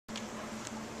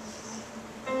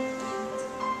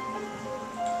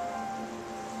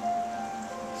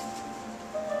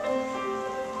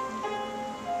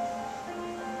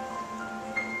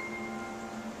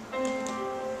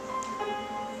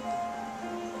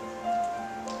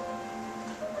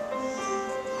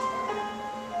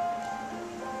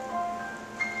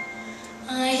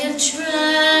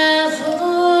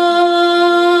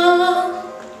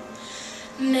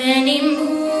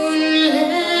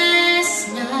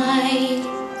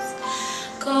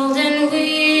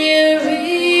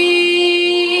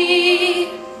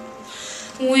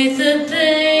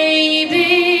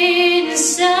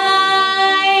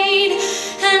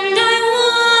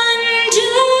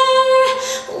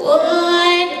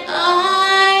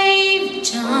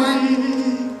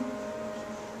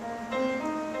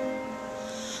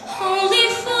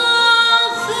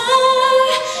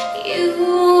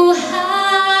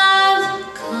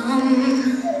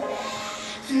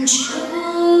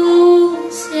chosen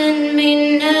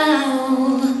me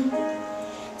now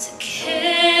to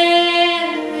carry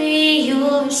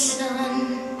your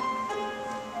son.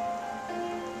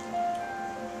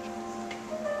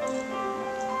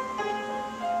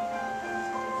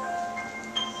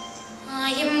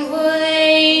 I am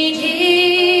waiting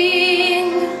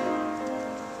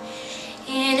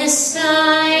in a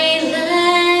silent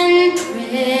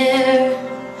prayer.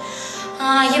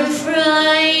 I am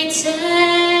frightened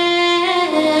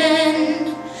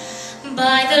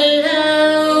by the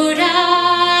load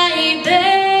I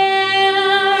bear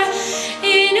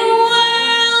in a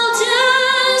world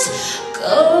as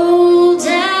cold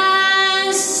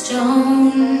as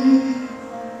stone.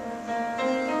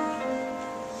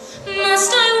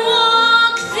 Must I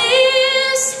walk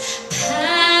this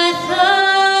path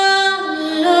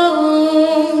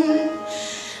alone?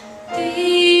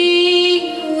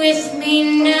 Be with me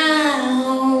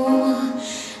now,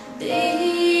 be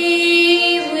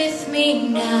with me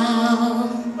now.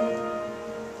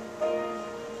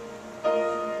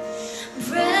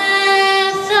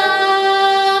 Breath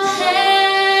of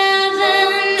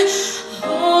heaven,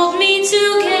 hold me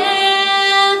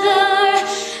together,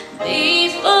 be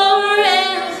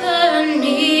forever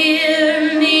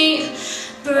near me.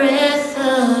 Breath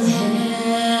of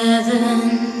heaven,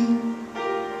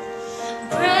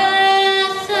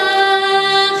 breath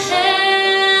of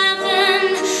heaven,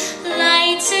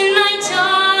 lighten my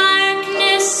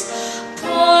darkness,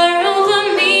 pour over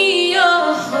me your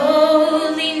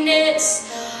holiness,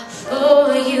 for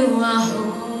you are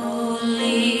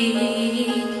holy.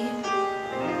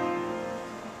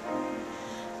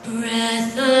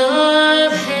 Breath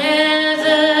of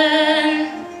heaven,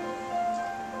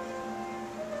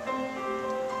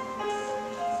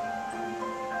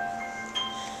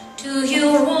 do you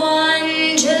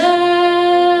wonder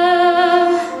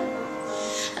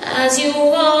as you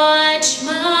watch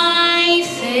my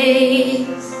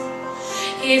face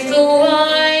if a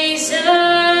wiser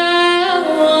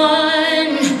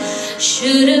one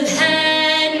should have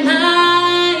had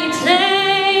my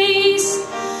place?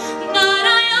 But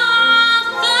I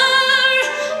offer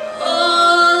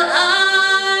all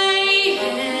I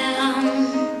am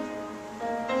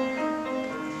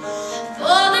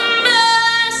for the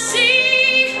mercy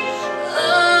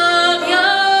of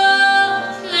your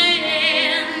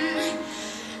plan.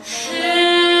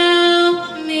 Help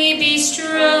me be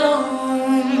strong,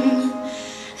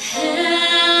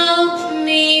 help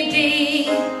me be,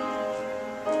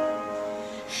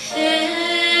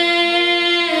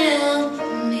 help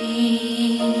me.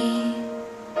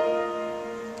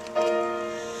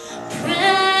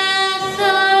 Breath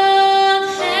of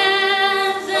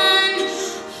heaven,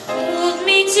 hold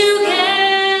me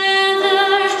together,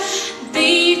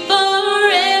 be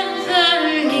forever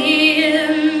near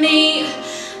me.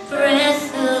 Breath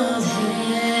of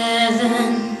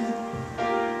heaven,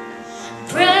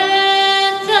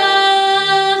 breath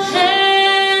of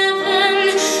heaven,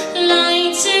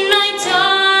 lighten my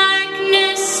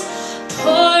darkness,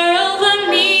 pour over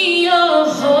me your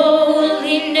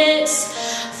holiness,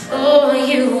 for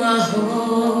you are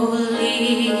holy.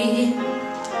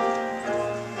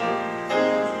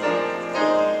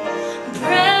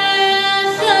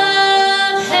 Breath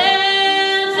of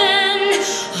heaven,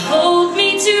 hold me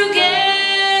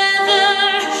together,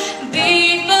 be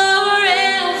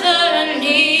forever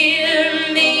near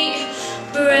me.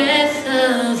 Breath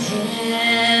of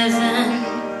heaven,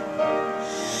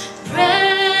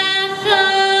 breath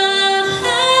of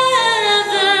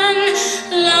heaven,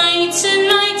 lighten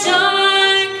my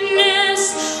darkness,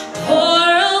 pour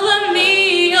over me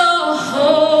your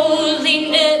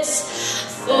holiness,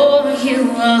 for you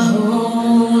are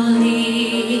holy.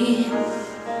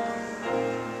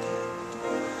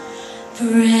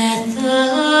 Breath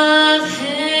of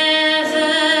heaven.